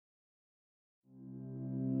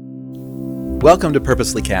Welcome to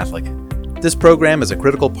Purposely Catholic. This program is a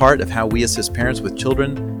critical part of how we assist parents with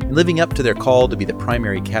children in living up to their call to be the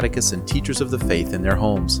primary catechists and teachers of the faith in their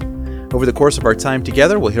homes. Over the course of our time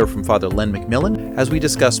together, we'll hear from Father Len McMillan as we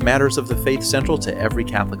discuss matters of the faith central to every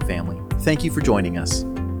Catholic family. Thank you for joining us.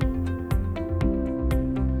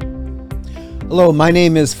 Hello, my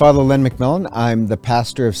name is Father Len McMillan. I'm the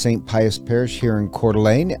pastor of St. Pius Parish here in Coeur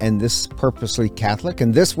d'Alene, and this is Purposely Catholic.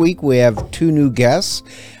 And this week we have two new guests.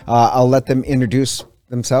 I'll let them introduce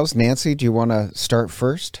themselves. Nancy, do you want to start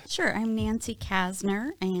first? Sure. I'm Nancy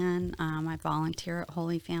Kasner, and I volunteer at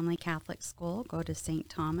Holy Family Catholic School, go to St.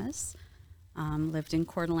 Thomas, lived in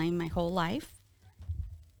Coeur d'Alene my whole life.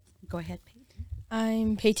 Go ahead, Pete.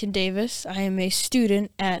 I'm Peyton Davis. I am a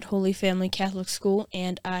student at Holy Family Catholic School,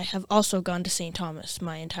 and I have also gone to St. Thomas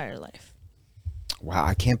my entire life. Wow,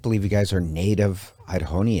 I can't believe you guys are native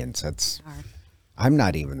Idahoans. I'm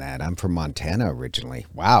not even that. I'm from Montana originally.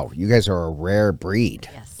 Wow, you guys are a rare breed.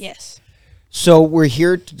 Yes. So we're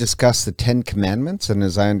here to discuss the 10 Commandments, and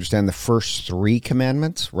as I understand, the first 3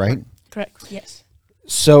 commandments, right? Correct, yes.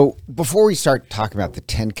 So before we start talking about the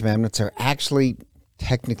 10 Commandments, they're actually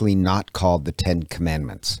technically not called the 10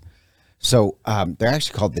 Commandments. So they're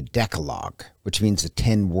actually called the Decalogue, which means the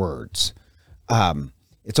 10 words.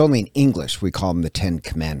 It's only in English we call them the 10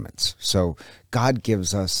 Commandments. So God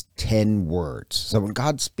gives us 10 words. So when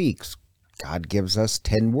God speaks, God gives us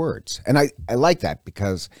 10 words. And I like that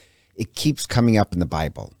because it keeps coming up in the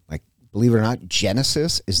Bible. Like, believe it or not,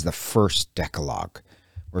 Genesis is the first Decalogue,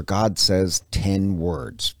 where God says 10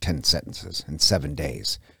 words, 10 sentences in 7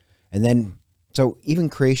 days. And then so even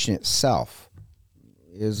creation itself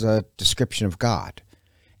is a description of God.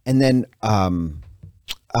 And then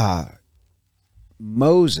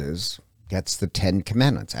Moses gets the 10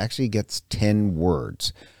 Commandments, actually gets 10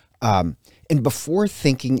 words. And before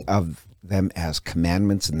thinking of them as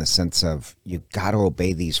commandments in the sense of you got to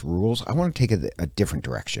obey these rules, I want to take a different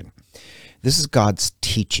direction. This is God's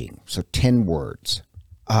teaching, so 10 words.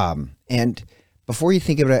 And before you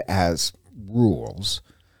think of it as rules,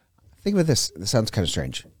 think about this. This sounds kind of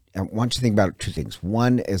strange. I want you to think about 2 things.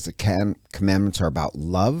 One is the commandments are about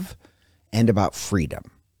love and about freedom.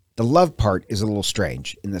 The love part is a little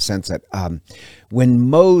strange in the sense that when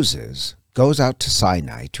Moses goes out to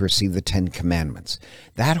Sinai to receive the 10 Commandments,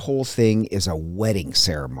 that whole thing is a wedding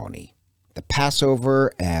ceremony. The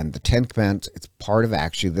Passover and the 10 Commandments, it's part of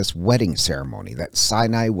actually this wedding ceremony. That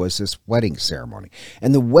Sinai was this wedding ceremony.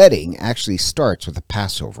 And the wedding actually starts with the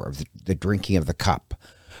Passover, of the drinking of the cup.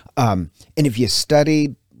 And if you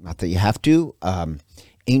studied, not that you have to, how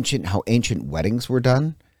ancient weddings were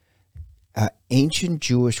done, ancient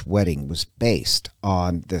Jewish wedding was based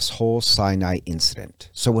on this whole Sinai incident.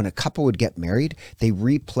 So when a couple would get married, they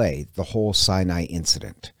replay the whole Sinai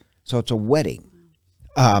incident. So it's a wedding.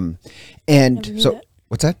 And so that.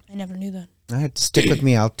 What's that? I never knew that. All right, stick with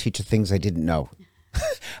me. I'll teach you things I didn't know.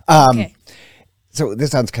 Okay. So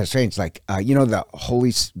this sounds kind of strange. Like,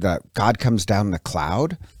 the God comes down in a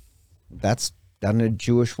cloud. That's done at a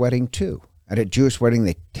Jewish wedding too. At a Jewish wedding,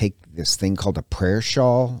 they take this thing called a prayer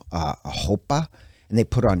shawl, a chuppah, and they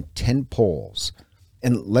put on 10 poles.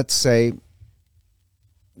 And let's say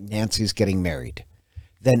Nancy's getting married.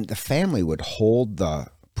 Then the family would hold the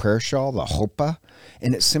prayer shawl, the chuppah,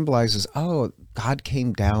 and it symbolizes, God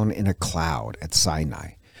came down in a cloud at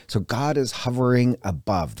Sinai. So God is hovering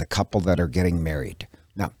above the couple that are getting married.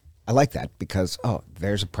 Now, I like that because,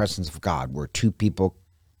 there's a presence of God where 2 people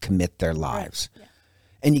commit their lives. Right. Yeah.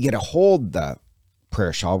 And you get to hold the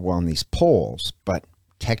prayer shawl on these poles, but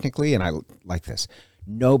technically, and I like this,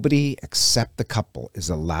 nobody except the couple is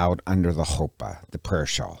allowed under the chuppah, the prayer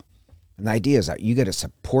shawl. And the idea is that you get to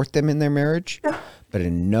support them in their marriage, but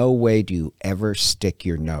in no way do you ever stick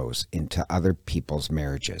your nose into other people's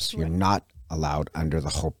marriages. You're not allowed under the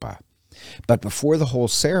chuppah. But before the whole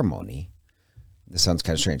ceremony, this sounds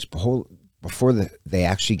kind of strange, before they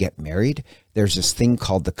actually get married, there's this thing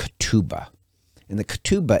called the ketubah. And the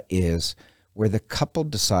ketubah is where the couple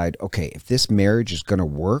decide, okay, if this marriage is going to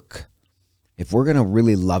work, if we're going to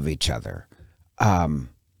really love each other,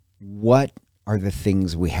 what are the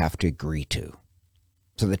things we have to agree to?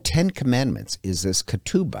 So the 10 Commandments is this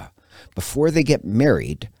ketubah. Before they get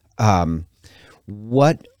married,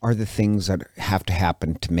 what are the things that have to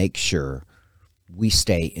happen to make sure we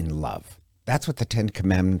stay in love? That's what the 10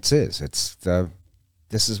 Commandments is.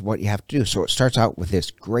 This is what you have to do. So it starts out with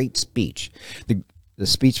this great speech. The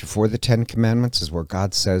speech before the 10 Commandments is where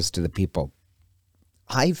God says to the people,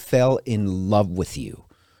 I fell in love with you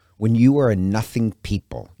when you were a nothing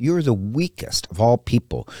people. You're the weakest of all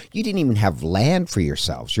people. You didn't even have land for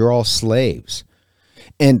yourselves. You're all slaves.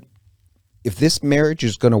 And if this marriage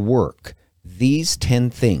is going to work, these 10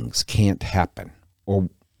 things can't happen or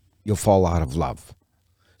you'll fall out of love.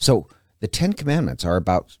 So the 10 commandments are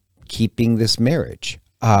about keeping this marriage.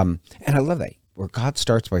 And I love that, where God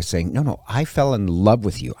starts by saying, no, I fell in love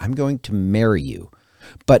with you. I'm going to marry you.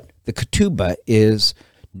 But the ketubah is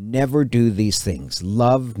never do these things.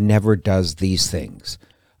 Love never does these things.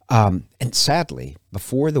 And sadly,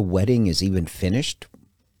 before the wedding is even finished,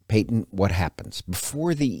 Peyton, what happens?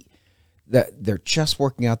 Before they're just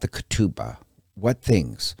working out the ketubah, what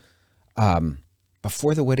things?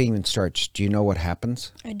 Before the wedding even starts, do you know what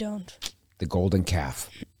happens? I don't. The golden calf.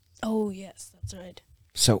 Oh, yes, that's right.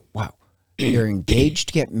 So, wow, they're engaged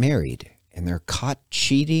to get married, and they're caught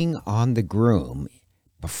cheating on the groom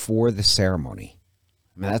before the ceremony.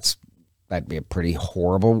 I mean, that'd be a pretty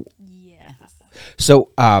horrible. Yes.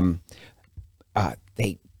 So,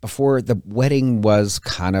 before the wedding was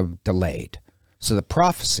kind of delayed. So the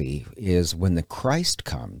prophecy is when the Christ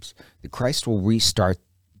comes, the Christ will restart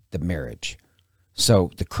the marriage. So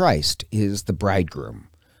the Christ is the bridegroom.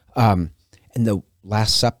 And the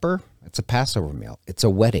Last Supper, it's a Passover meal. It's a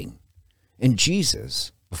wedding. And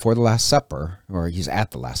Jesus, before the Last Supper, or he's at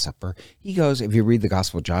the Last Supper, he goes, if you read the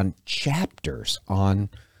Gospel of John, chapters on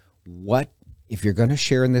what, if you're going to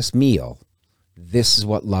share in this meal, this is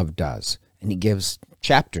what love does. And he gives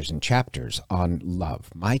chapters and chapters on love.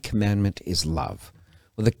 My commandment is love.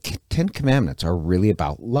 Well, the 10 commandments are really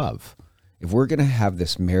about love. If we're going to have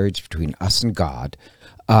this marriage between us and God,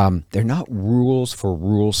 they're not rules for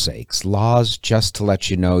rules' sakes, laws just to let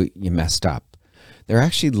you know you messed up. They're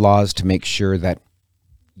actually laws to make sure that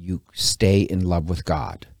you stay in love with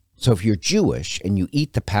God. So if you're Jewish and you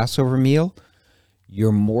eat the Passover meal,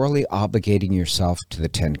 you're morally obligating yourself to the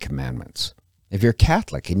 10 commandments. If you're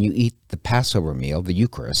Catholic and you eat the Passover meal, the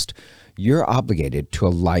Eucharist, you're obligated to a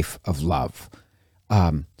life of love.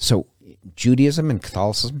 So Judaism and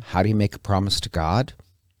Catholicism, how do you make a promise to God?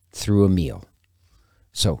 Through a meal.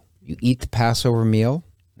 So you eat the Passover meal.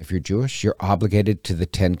 If you're Jewish, you're obligated to the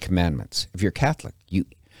 10 commandments. If you're Catholic, you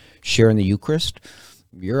share in the Eucharist,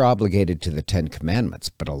 you're obligated to the 10 commandments,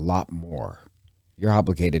 but a lot more. You're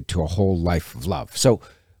obligated to a whole life of love. So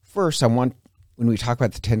first, when we talk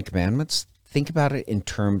about the 10 commandments, think about it in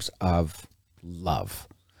terms of love.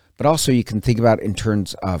 But also you can think about it in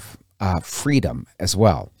terms of freedom as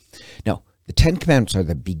well. Now, the 10 commandments are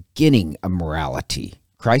the beginning of morality.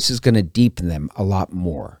 Christ is going to deepen them a lot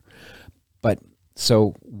more. But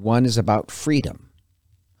so one is about freedom.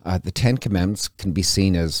 The 10 commandments can be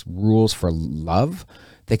seen as rules for love.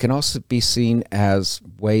 They can also be seen as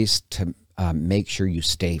ways to make sure you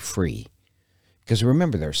stay free. Because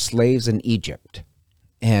remember, they're slaves in Egypt.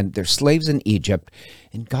 And they're slaves in Egypt.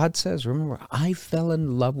 And God says, remember, I fell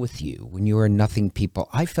in love with you when you were nothing people.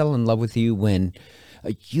 I fell in love with you when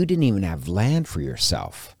you didn't even have land for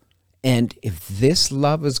yourself. And if this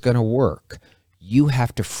love is going to work, you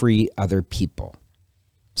have to free other people.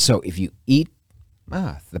 So if you eat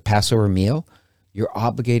the Passover meal, you're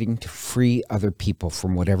obligating to free other people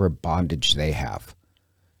from whatever bondage they have.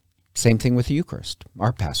 Same thing with the Eucharist,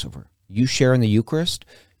 our Passover. You share in the Eucharist,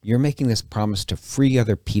 you're making this promise to free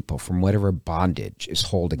other people from whatever bondage is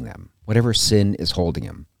holding them, whatever sin is holding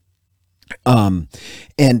them.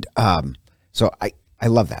 So I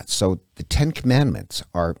love that. So the 10 commandments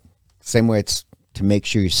are the same way it's to make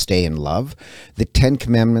sure you stay in love. The 10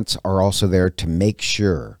 commandments are also there to make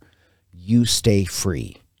sure you stay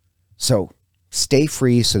free. So stay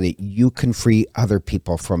free so that you can free other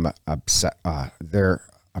people from their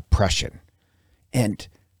oppression. And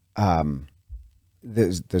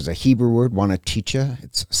there's a Hebrew word, want to teach you.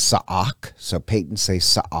 It's sa'ak. So Peyton, say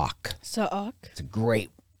sa'ak. Sa'ak. It's a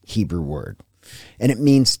great Hebrew word. And it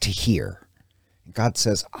means to hear. God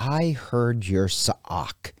says, I heard your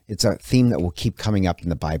sa'ak. It's a theme that will keep coming up in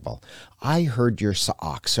the Bible. I heard your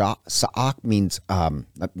sa'ak. Sa'ak means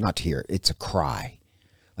not to hear. It's a cry.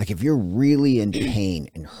 Like if you're really in pain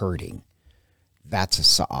and hurting, that's a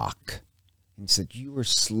sa'ak. And he said, you were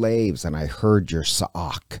slaves and I heard your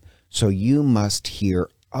sa'ak. So you must hear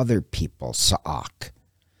other people's sa'ak.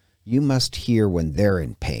 You must hear when they're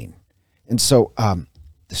in pain. And so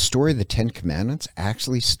the story of the 10 Commandments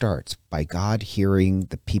actually starts by God hearing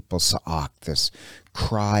the people's sa'ak, this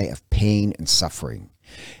cry of pain and suffering.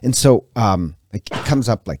 And so it comes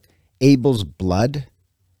up like Abel's blood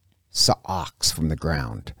sa'aks from the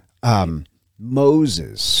ground.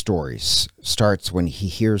 Moses' story starts when he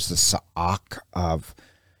hears the sa'ak of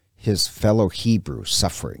his fellow Hebrew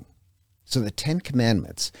suffering. So the 10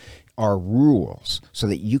 Commandments are rules so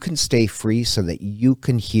that you can stay free, so that you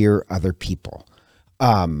can hear other people.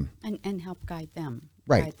 And help guide them.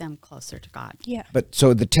 Right. guide them closer to God. Yeah. But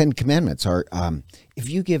so the 10 Commandments are, if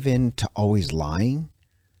you give in to always lying,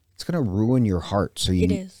 it's going to ruin your heart. So you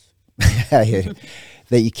It is.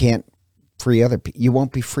 that you can't free other people. You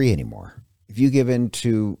won't be free anymore. If you give in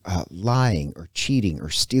to lying or cheating or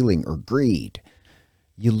stealing or greed,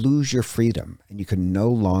 you lose your freedom and you can no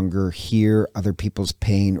longer hear other people's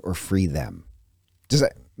pain or free them. Does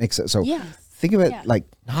that make sense? So Yes. think of it Yeah. like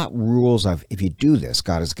not rules of if you do this,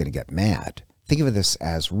 God is going to get mad. Think of this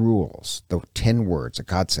as rules, the 10 words that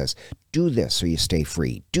God says, do this so you stay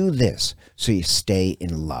free. Do this so you stay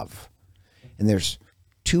in love. And there's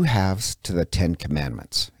 2 halves to the 10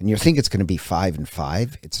 Commandments. And you think it's going to be 5 and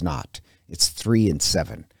 5. It's not. It's 3 and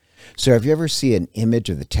 7. So if you ever see an image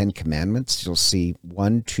of the 10 Commandments, you'll see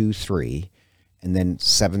 1, 2, 3, and then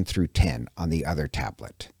 7 through 10 on the other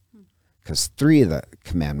tablet. Because 3 of the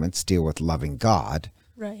commandments deal with loving God,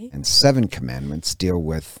 Right. and 7 commandments deal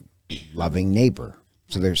with loving neighbor.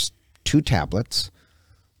 So there's 2 tablets.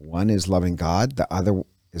 One is loving God, the other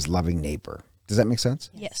is loving neighbor. Does that make sense?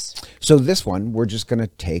 Yes. So this one, we're just going to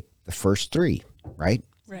take the first 3, right?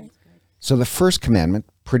 Right. So the first commandment,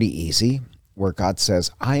 pretty easy, where God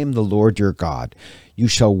says, I am the Lord your God. You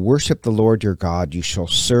shall worship the Lord your God. You shall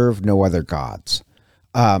serve no other gods.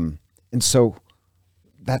 And so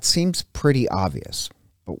that seems pretty obvious.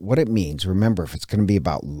 But what it means, remember, if it's going to be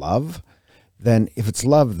about love, then if it's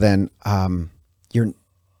love, then your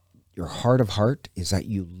heart of heart is that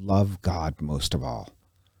you love God most of all.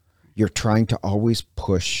 You're trying to always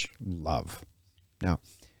push love. Now,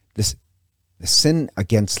 the sin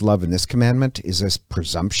against love in this commandment is this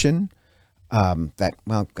presumption that,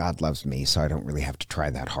 well, God loves me, so I don't really have to try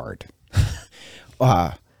that hard.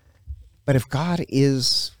 But if God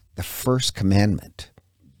is the first commandment,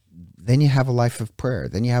 then you have a life of prayer.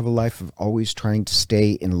 Then you have a life of always trying to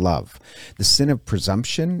stay in love. The sin of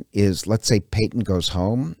presumption is, let's say Peyton goes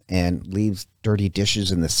home and leaves dirty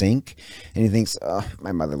dishes in the sink, and he thinks, oh,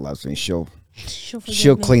 my mother loves me. She'll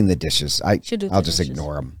forgive me. clean the dishes. She'll do the I'll just dishes.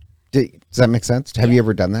 ignore them. Does that make sense? Have you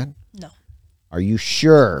ever done that? No. Are you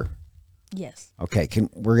sure? Yes. Okay,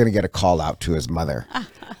 we're going to get a call out to his mother.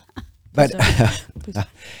 But Please.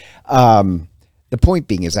 the point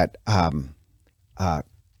being is that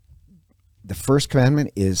the first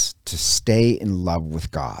commandment is to stay in love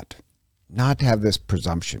with God, not to have this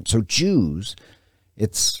presumption. So Jews,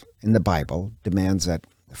 it's in the Bible, demands that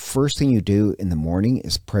the first thing you do in the morning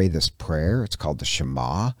is pray this prayer. It's called the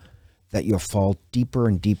Shema, that you'll fall deeper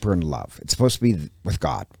and deeper in love. It's supposed to be with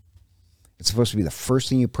God. It's supposed to be the first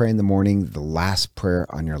thing you pray in the morning, the last prayer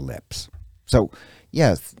on your lips. So,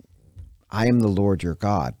 yes, I am the Lord your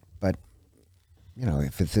God, but you know,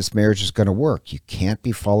 if this marriage is going to work, you can't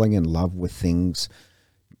be falling in love with things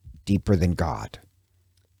deeper than God.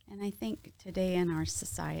 And I think today in our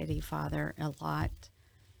society, Father, a lot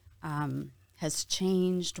has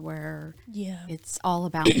changed where Yeah. it's all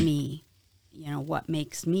about me. You know, what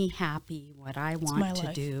makes me happy, what I my want to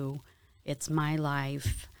life. do. It's my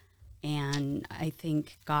life. And I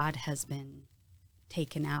think God has been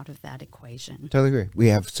taken out of that equation. Totally agree. We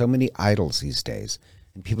have so many idols these days,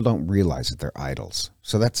 and people don't realize that they're idols.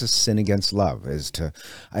 So that's a sin against love,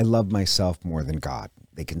 I love myself more than God.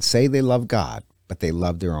 They can say they love God, but they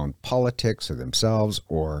love their own politics or themselves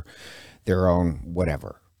or their own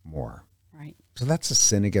whatever more. Right. So that's a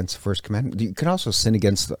sin against the first commandment. You can also sin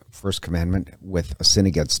against the first commandment with a sin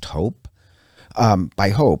against hope. By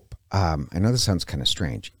hope, I know this sounds kind of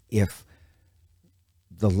strange. If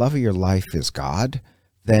the love of your life is God,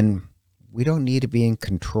 then we don't need to be in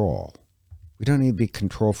control. We don't need to be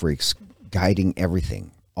control freaks guiding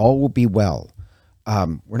everything. All will be well.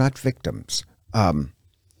 We're not victims.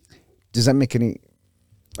 Does that make any...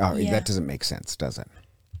 Oh, Yeah. that doesn't make sense, does it?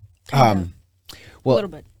 A Well, little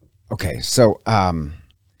bit. okay, so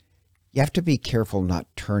you have to be careful not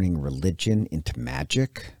turning religion into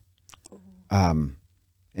magic.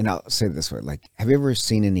 And I'll say it this way, like, have you ever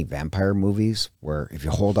seen any vampire movies where if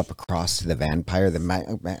you hold up a cross to the vampire,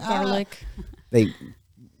 Garlic. they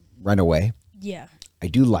run away? Yeah. I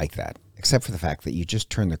do like that, except for the fact that you just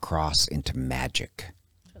turn the cross into magic.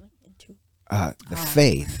 The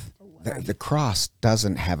faith, the cross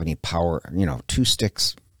doesn't have any power. You know, 2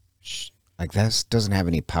 sticks like this doesn't have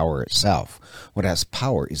any power itself. What has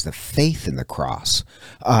power is the faith in the cross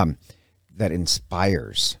that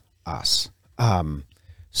inspires us.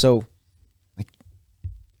 So like,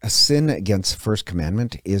 a sin against the first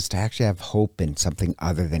commandment is to actually have hope in something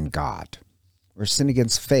other than God. Or sin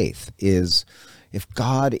against faith is, if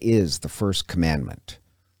God is the first commandment,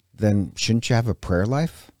 then shouldn't you have a prayer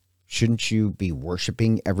life? Shouldn't you be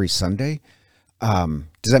worshiping every Sunday?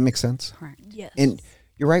 Does that make sense? Correct. Yes. And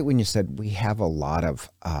You're right when you said we have a lot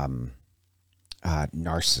of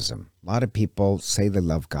narcissism. A lot of people say they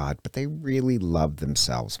love God, but they really love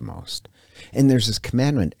themselves most. And there's this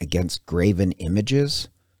commandment against graven images.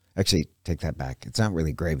 Actually, take that back. It's not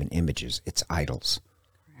really graven images. It's idols.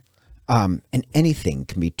 And anything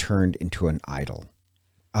can be turned into an idol.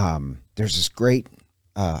 There's this great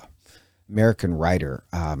American writer,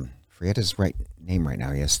 forget his name right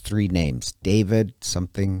now. He has 3 names. David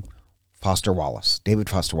Foster Wallace. David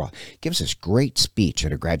Foster Wallace gives this great speech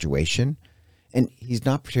at a graduation, and he's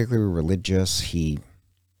not particularly religious. He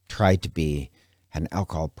tried to be, had an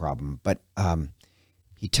alcohol problem, but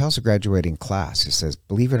he tells a graduating class, he says,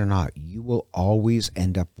 believe it or not, you will always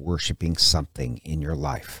end up worshiping something in your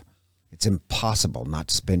life. It's impossible not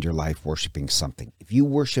to spend your life worshiping something. If you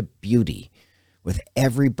worship beauty with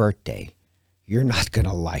every birthday, you're not going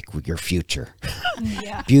to like your future.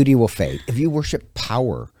 Yeah. Beauty will fade. If you worship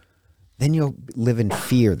power, then you'll live in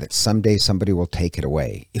fear that someday somebody will take it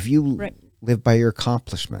away. If you live by your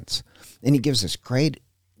accomplishments. And he gives this great,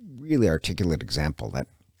 really articulate example that,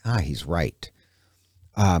 he's right.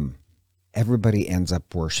 Everybody ends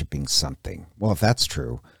up worshiping something. Well, if that's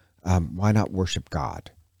true, why not worship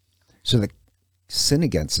God? So the sin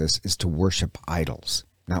against this is to worship idols.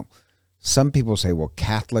 Now, some people say, well,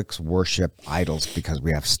 Catholics worship idols because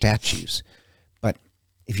we have statues. But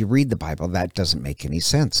if you read the Bible, that doesn't make any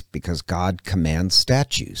sense because God commands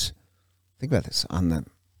statues. Think about this. On the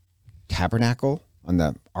tabernacle, on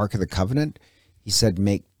the Ark of the Covenant, he said,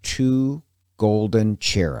 make 2 golden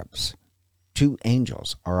cherubs. 2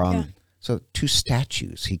 angels are on, so 2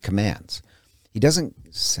 statues he commands. He doesn't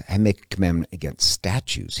make a commandment against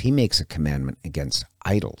statues. He makes a commandment against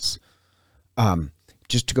idols.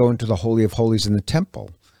 Just to go into the Holy of Holies in the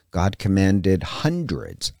temple, God commanded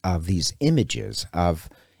hundreds of these images of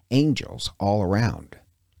angels all around.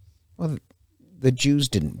 Well, the Jews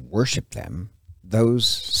didn't worship them. Those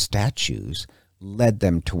statues led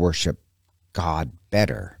them to worship God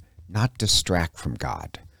better, not distract from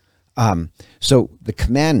God. So the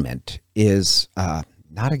commandment is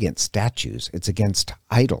not against statues, it's against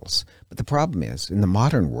idols. But the problem is, in the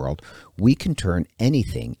modern world, we can turn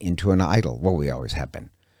anything into an idol. Well, we always have been.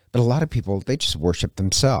 But a lot of people, they just worship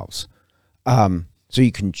themselves. So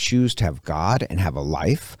you can choose to have God and have a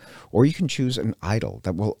life, or you can choose an idol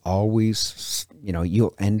that will always,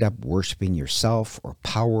 you'll end up worshiping yourself or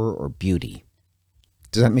power or beauty.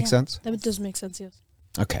 Does that make sense? That does make sense, yes.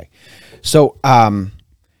 Okay. So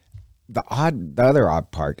the other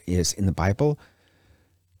odd part is in the Bible,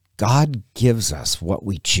 God gives us what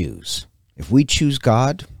we choose. If we choose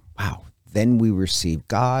God, then we receive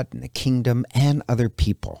God and the kingdom and other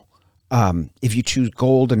people. If you choose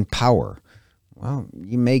gold and power, well,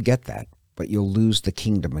 you may get that, but you'll lose the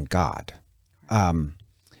kingdom and God.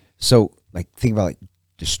 So, think about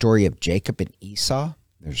the story of Jacob and Esau.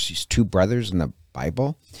 There's these 2 brothers in the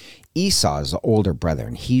Bible. Esau is the older brother,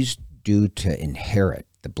 and he's due to inherit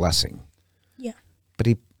the blessing. Yeah. But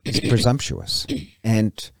he's presumptuous.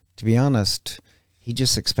 And to be honest, he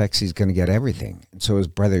just expects he's going to get everything. And so his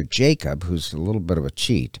brother Jacob, who's a little bit of a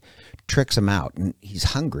cheat, tricks him out. And he's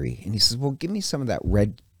hungry. And he says, well, give me some of that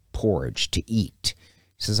red porridge to eat.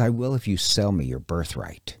 He says, I will if you sell me your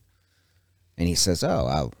birthright. And he says,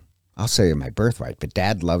 oh, I'll sell you my birthright, but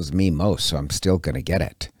Dad loves me most, so I'm still going to get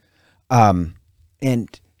it.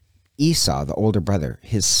 And Esau, the older brother,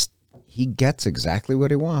 he gets exactly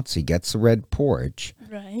what he wants. He gets the red porridge.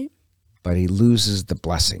 Right. But he loses the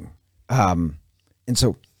blessing. And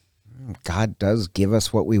so God does give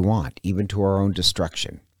us what we want, even to our own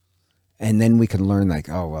destruction. And then we can learn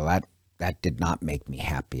that did not make me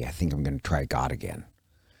happy. I think I'm going to try God again.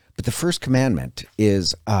 But the first commandment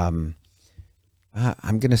is I'm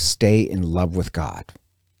going to stay in love with God.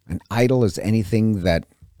 An idol is anything that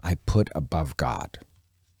I put above God.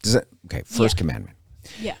 First commandment.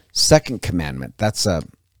 Yeah. Second commandment, that's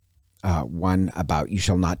one about you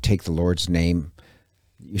shall not take the Lord's name.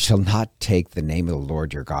 You shall not take the name of the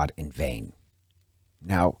Lord your God in vain.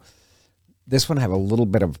 Now, this one I have a little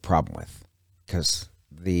bit of a problem with because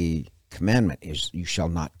the commandment is you shall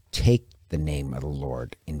not take the name of the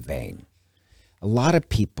Lord in vain. A lot of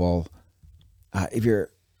people, if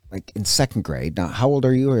you're in 2nd grade, now how old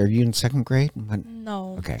are you? Are you in 2nd grade?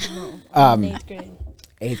 No. Okay. No. I'm in 8th grade.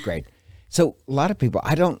 8th grade. So a lot of people,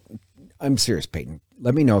 I'm serious, Peyton.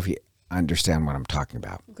 Let me know if you understand what I'm talking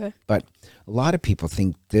about. Okay. But a lot of people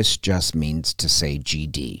think this just means to say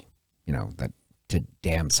GD, that to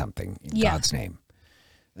damn something in God's name.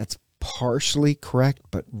 That's partially correct,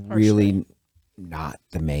 but really not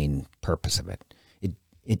the main purpose of it.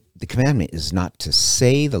 The commandment is not to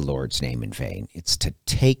say the Lord's name in vain. It's to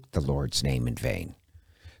take the Lord's name in vain.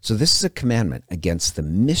 So this is a commandment against the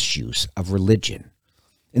misuse of religion.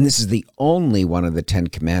 And this is the only one of the 10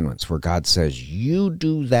 commandments where God says, you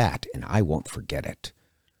do that and I won't forget it.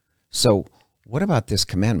 So what about this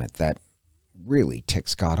commandment that really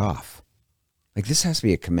ticks God off? Like, this has to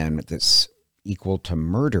be a commandment that's equal to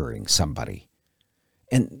murdering somebody.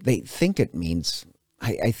 And they think it means,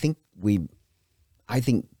 I think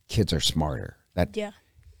kids are smarter. That Yeah.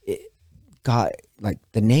 God, like,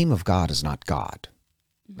 the name of God is not God.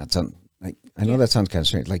 That's like, I know that sounds kind of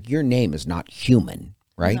strange. Like, your name is not human,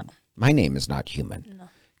 right? No. My name is not human. No.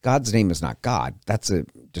 God's name is not God. That's a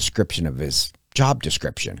description of his job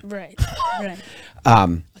description. Right. Right.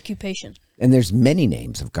 Occupation. And there's many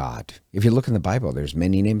names of God. If you look in the Bible, there's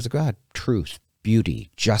many names of God: truth, beauty,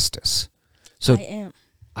 justice. So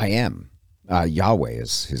I am. Yahweh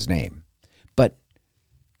is his name. But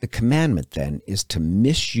the commandment then is to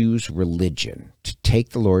misuse religion, to take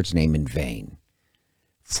the Lord's name in vain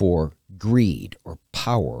for greed or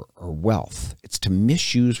power or wealth. It's to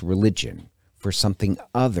misuse religion for something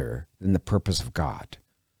other than the purpose of God.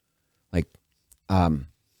 Like,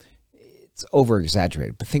 it's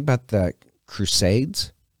over-exaggerated. But think about the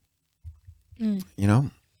Crusades. You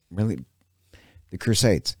know, really, the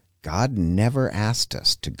Crusades. God never asked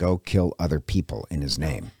us to go kill other people in his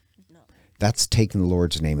name. No. That's taking the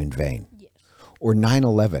Lord's name in vain. Yes. Or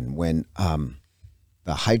 9/11, when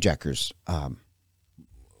the hijackers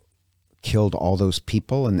killed all those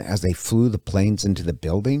people, and as they flew the planes into the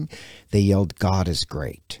building, they yelled, "God is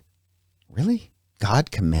great." Really?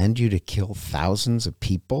 God command you to kill thousands of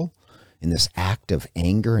people in this act of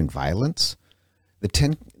anger and violence?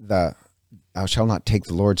 Thou shalt not take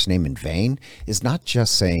the Lord's name in vain is not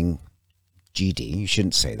just saying GD. You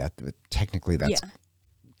shouldn't say that. But technically, that's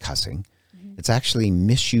cussing. It's actually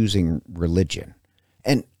misusing religion.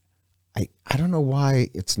 And I don't know why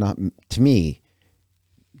it's not, to me,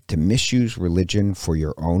 to misuse religion for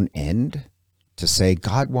your own end, to say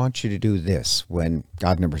God wants you to do this when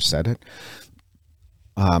God never said it.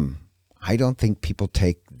 I don't think people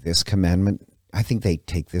take this commandment. I think they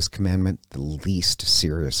take this commandment the least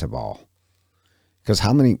serious of all. Because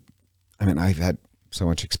I've had so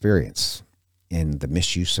much experience in the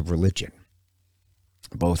misuse of religion,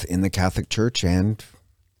 both in the Catholic Church and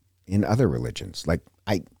in other religions. Like,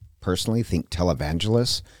 I personally think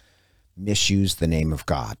televangelists misuse the name of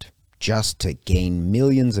God just to gain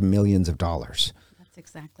millions and millions of dollars. That's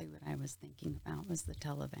exactly what I was thinking about, was the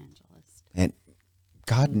televangelist. And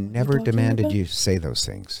God never talking demanded about? you say those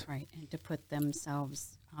things. Right, and to put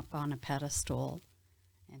themselves up on a pedestal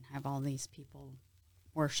and have all these people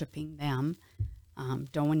worshiping them,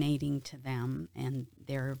 donating to them, and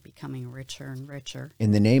they're becoming richer and richer.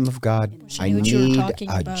 In the name of God, I I knew what you were need talking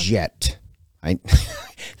a about. jet.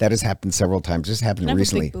 That has happened several times. This happened Can I have a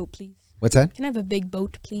recently. big boat, please? What's that? Can I have a big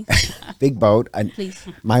boat, please? Big boat. Please.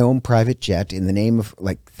 My own private jet in the name of,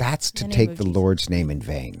 like, that's to In the name take of the Jesus. Lord's name in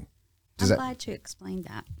vain. I'm Does glad you explained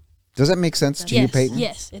that. that make sense to you, Yes. Peyton?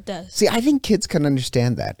 Yes, it does. See, I think kids can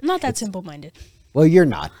understand that. I'm not that simple-minded. Well, you're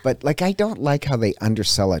not, but like, I don't like how they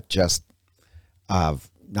undersell it just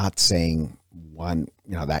of not saying one,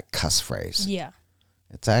 that cuss phrase. Yeah.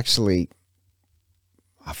 It's actually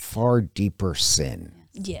a far deeper sin.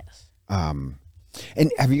 Yes. And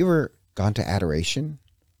have you ever gone to adoration?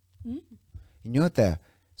 You know what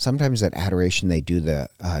sometimes at adoration they do the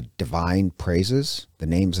divine praises, the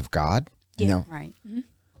names of God. Yeah. Right.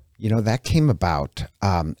 That came about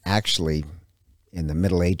actually in the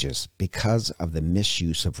Middle Ages because of the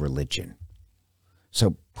misuse of religion.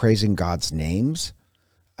 So praising God's names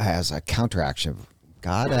as a counteraction.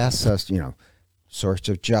 God asks us, source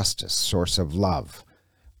of justice, source of love,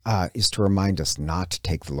 is to remind us not to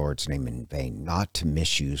take the Lord's name in vain, not to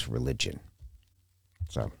misuse religion.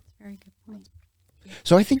 Very good point.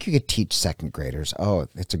 So I think you could teach second graders,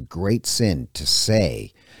 it's a great sin to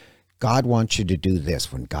say, God wants you to do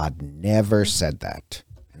this when God never said that.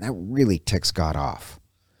 And that really ticks God off.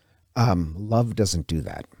 Love doesn't do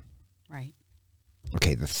that. Right.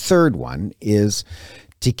 Okay, the third one is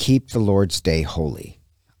to keep the Lord's day holy,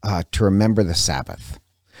 to remember the Sabbath.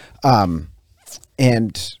 Like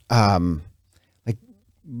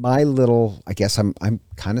my little, I guess I'm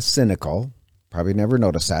kind of cynical, probably never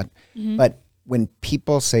noticed that, but when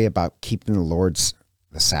people say about keeping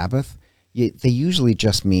the Sabbath, they usually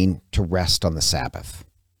just mean to rest on the Sabbath.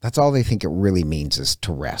 That's all they think it really means, is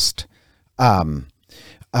to rest. Now,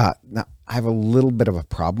 I have a little bit of a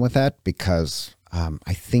problem with that because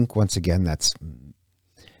I think, once again, that's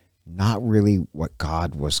not really what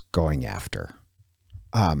God was going after.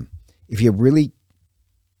 If you really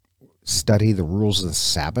study the rules of the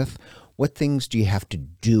Sabbath, what things do you have to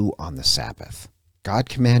do on the Sabbath? God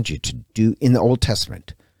commands you to do, in the Old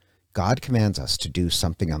Testament, God commands us to do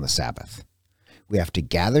something on the Sabbath. We have to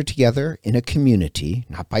gather together in a community,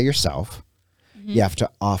 not by yourself. You have to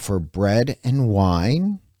offer bread and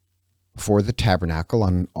wine for the tabernacle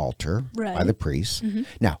on an altar by the priest.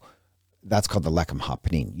 Now, that's called the Lechem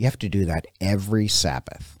HaPanim. You have to do that every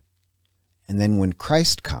Sabbath. And then when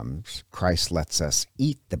Christ comes, Christ lets us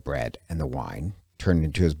eat the bread and the wine turned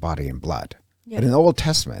into his body and blood. But in the Old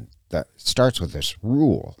Testament, that starts with this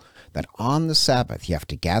rule that on the Sabbath, you have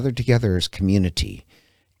to gather together as community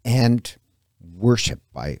and worship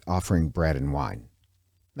by offering bread and wine.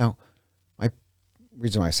 Now, my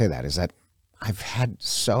reason why I say that is that I've had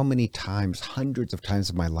so many times, hundreds of times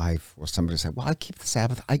in my life, where somebody said, well, I keep the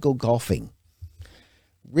Sabbath, I go golfing.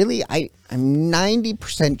 Really, I'm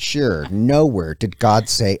 90% sure nowhere did God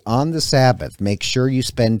say on the Sabbath, make sure you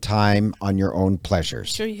spend time on your own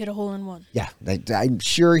pleasures. Sure you hit a hole in one. Yeah, I'm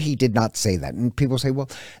sure he did not say that. And people say, well,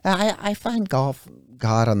 I find God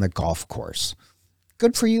on the golf course.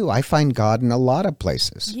 Good for you. I find God in a lot of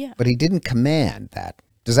places. Yeah. But he didn't command that.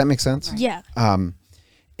 Does that make sense? Yeah.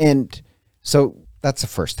 And so that's the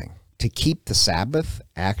first thing. To keep the Sabbath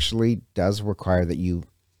actually does require that you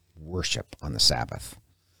worship on the Sabbath.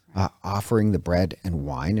 Offering the bread and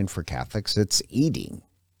wine, and for Catholics, it's eating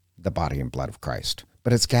the body and blood of Christ,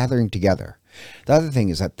 but it's gathering together. The other thing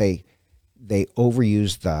is that they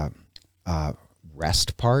overuse the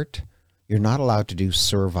rest part. You're not allowed to do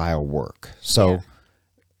servile work. So,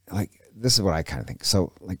 like, this is what I kind of think.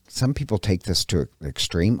 So, like, some people take this to an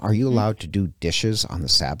extreme. Are you allowed to do dishes on the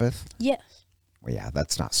Sabbath? Yes. Well, yeah,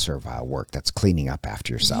 that's not servile work. That's cleaning up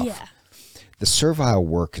after yourself. Yeah. The servile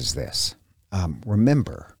work is this.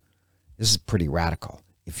 Remember, this is pretty radical.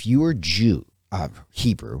 If you were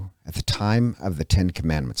Hebrew, at the time of the Ten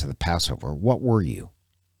Commandments of the Passover, what were you?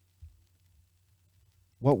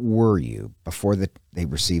 What were you before they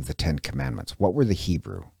received the Ten Commandments? What were the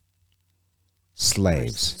Hebrew?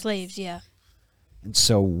 Slaves. Slaves, yeah. And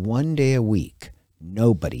so one day a week,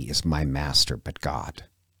 nobody is my master but God.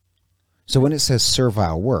 So when it says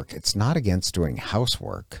servile work, it's not against doing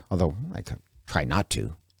housework, although I could try not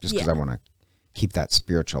to, just because I want to keep that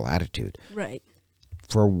spiritual attitude. Right.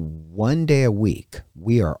 For one day a week,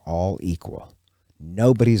 we are all equal.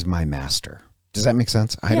 Nobody's my master. Does that make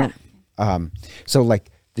sense? I don't. So like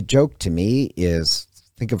the joke to me is,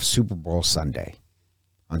 think of Super Bowl Sunday.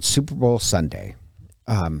 On Super Bowl Sunday,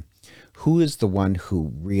 who is the one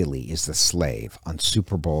who really is the slave on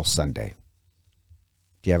Super Bowl Sunday?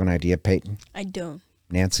 Do you have an idea, Peyton? I don't.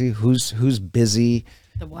 Nancy, who's busy?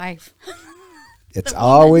 The wife. It's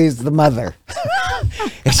always the mother.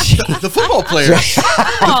 The football players.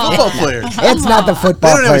 The football players. It's not the They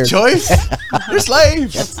football don't have a players. choice. They're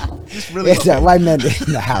slaves. Just really I meant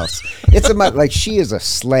in the house. It's like she is a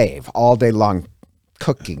slave all day long,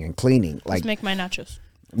 cooking and cleaning. Like Let's make my nachos.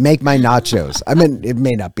 make my nachos. I mean, it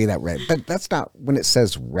may not be that right, but that's not when it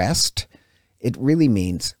says rest. It really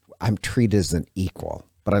means I'm treated as an equal.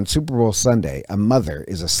 But on Super Bowl Sunday, a mother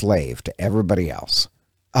is a slave to everybody else.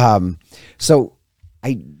 So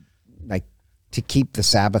I like to keep the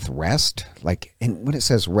Sabbath rest. Like, and when it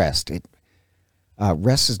says rest,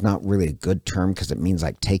 rest is not really a good term because it means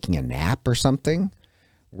like taking a nap or something.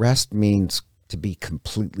 Rest means to be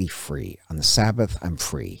completely free. On the Sabbath, I'm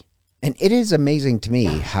free. And it is amazing to me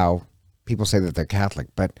how people say that they're Catholic,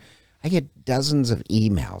 but I get dozens of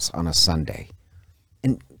emails on a Sunday.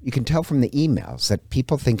 And you can tell from the emails that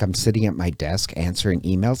people think I'm sitting at my desk answering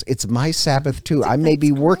emails. It's my Sabbath too. I may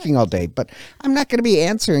be working all day, but I'm not going to be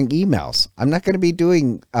answering emails. I'm not going to be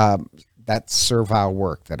doing that servile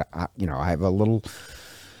work that I have a little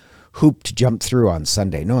hoop to jump through on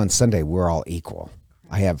Sunday. No, on Sunday we're all equal.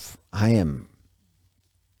 I am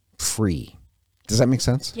free. Does that make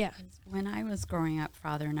sense? Yeah. When I was growing up,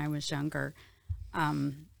 Father, and I was younger,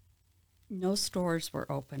 no stores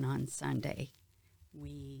were open on Sunday.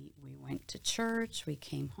 We went to church, we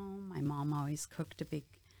came home. My mom always cooked a big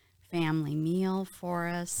family meal for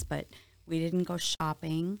us, but we didn't go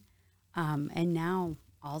shopping. And now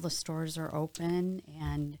all the stores are open,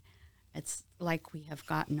 and it's like we have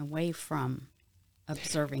gotten away from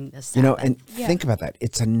observing the Sabbath. And think about that.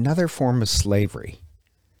 It's another form of slavery.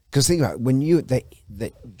 Because think about it, when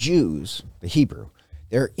the Jews, the Hebrew,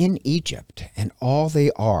 they're in Egypt, and all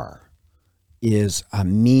they are is a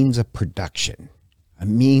means of production, a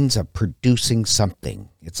means of producing something.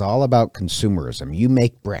 It's all about consumerism. You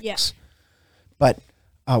make bricks. Yeah. But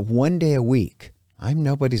one day a week, I'm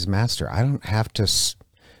nobody's master. I don't have to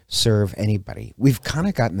serve anybody. We've kind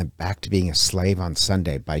of gotten back to being a slave on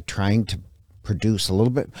Sunday by trying to produce a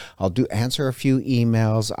little bit. I'll answer a few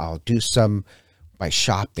emails. I'll do some by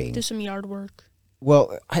shopping. Do some yard work.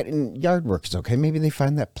 Well, yard work is okay. Maybe they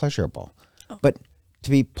find that pleasurable. But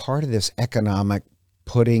to be part of this economic,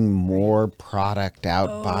 putting more product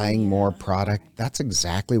out, buying more product, that's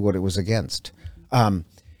exactly what it was against.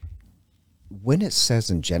 When it says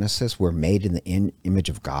in Genesis, we're made in the image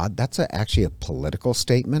of God, that's actually a political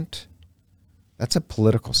statement. That's a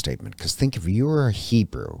political statement. Because think, if you were a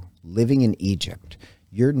Hebrew living in Egypt,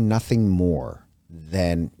 you're nothing more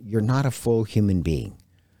than, you're not a full human being.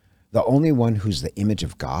 The only one who's the image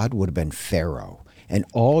of God would have been Pharaoh. And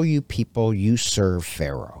all you people, you serve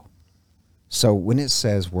Pharaoh. So when it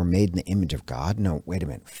says we're made in the image of God, no, wait a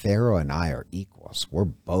minute. Pharaoh and I are equals. We're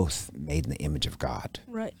both made in the image of God.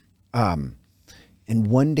 Right. And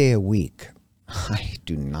one day a week, I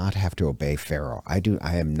do not have to obey Pharaoh. I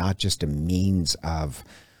am not just a means of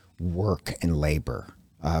work and labor,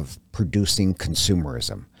 of producing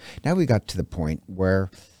consumerism. Now we got to the point where,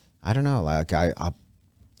 I don't know, like I'll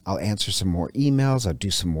answer some more emails, I'll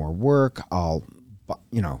do some more work,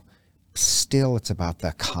 still it's about the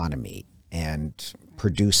economy and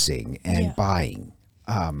producing and buying.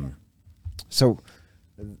 So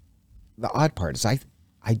the odd part is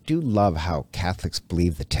I do love how Catholics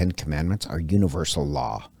believe the Ten Commandments are universal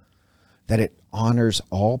law, that it honors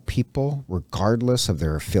all people regardless of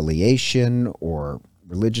their affiliation or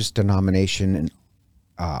religious denomination, and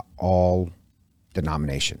all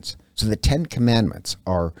denominations. So the Ten Commandments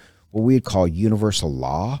are what we would call universal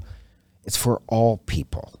law. It's for all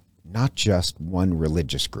people, not just one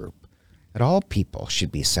religious group. That all people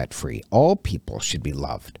should be set free. All people should be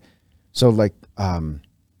loved. So like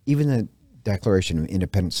even the Declaration of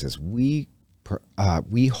Independence says, we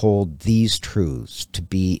hold these truths to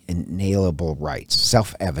be inalienable rights,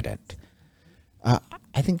 self-evident.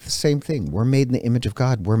 I think the same thing. We're made in the image of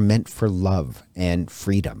God. We're meant for love and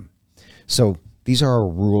freedom. So these are our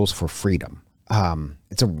rules for freedom.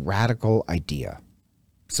 It's a radical idea.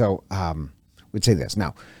 So we'd say this.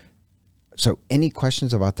 Now, so any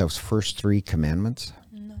questions about those first three commandments?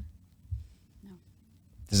 No.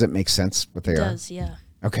 Does it make sense what they are? It does, yeah.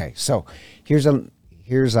 Okay, so here's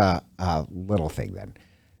a little thing then.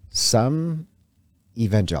 Some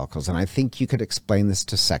evangelicals, and I think you could explain this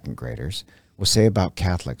to second graders, will say about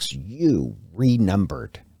Catholics, you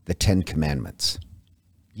renumbered the Ten Commandments.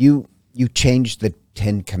 You changed the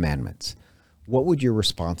Ten Commandments. What would your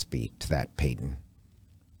response be to that, Peyton?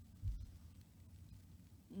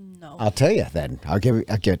 No. I'll tell you then. I'll give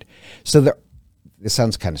it. So this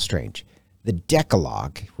sounds kind of strange. The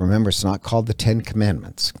Decalogue, remember, it's not called the Ten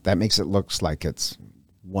Commandments. That makes it look like it's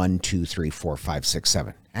 1, 2, 3, 4, 5, 6,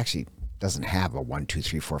 7. Actually, it doesn't have a 1, 2,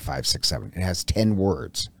 3, 4, 5, 6, 7. It has 10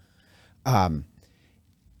 words. And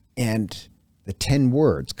the 10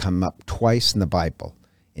 words come up twice in the Bible,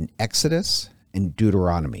 in Exodus and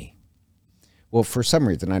Deuteronomy. Well, for some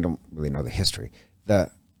reason, I don't really know the history,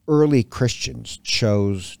 the early Christians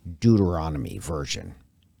chose Deuteronomy version,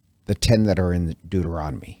 the 10 that are in the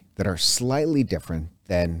Deuteronomy, that are slightly different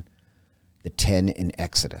than the 10 in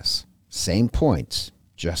Exodus. Same points,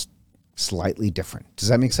 just slightly different. Does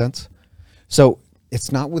that make sense? So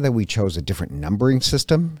it's not that we chose a different numbering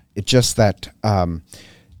system. It's just that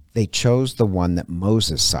they chose the one that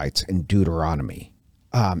Moses cites in Deuteronomy.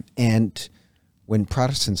 And when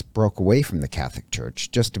Protestants broke away from the Catholic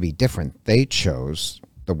Church, just to be different, they chose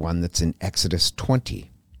the one that's in Exodus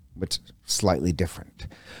 20, which is slightly different.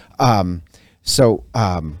 My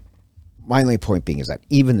only point being is that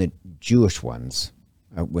even the Jewish ones,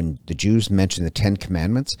 when the Jews mention the Ten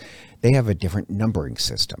Commandments, they have a different numbering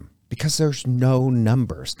system because there's no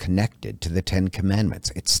numbers connected to the Ten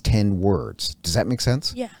Commandments. It's 10 words. Does that make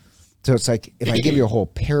sense? Yeah. So it's like if I give you a whole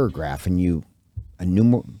paragraph and you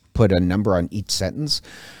put a number on each sentence,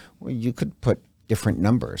 well, you could put different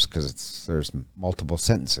numbers because there's multiple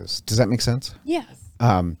sentences. Does that make sense? Yeah.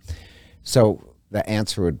 So the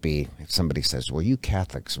answer would be, if somebody says, well, you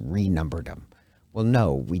Catholics renumbered them. Well,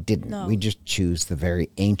 no, we didn't. No. We just choose the very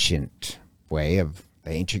ancient way of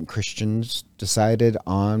the ancient Christians decided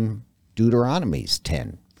on Deuteronomy's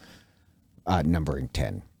 10, numbering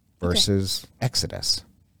 10 versus Exodus.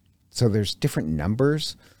 So there's different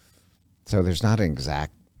numbers. So there's not an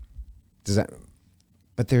exact,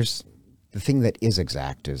 but there's the thing that is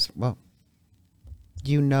exact is, well,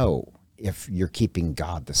 if you're keeping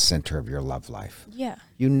God the center of your love life. Yeah.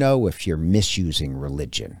 If you're misusing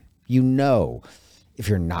religion. If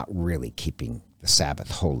you're not really keeping the Sabbath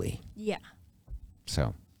holy. Yeah.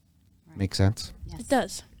 So, make sense? Yes. It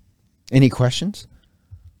does. Any questions?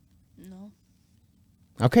 No.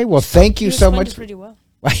 Okay, well, thank you so explained much. it pretty well.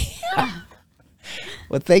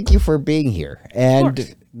 Well, thank you for being here.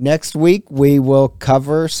 And next week, we will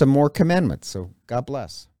cover some more commandments. So, God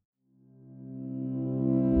bless.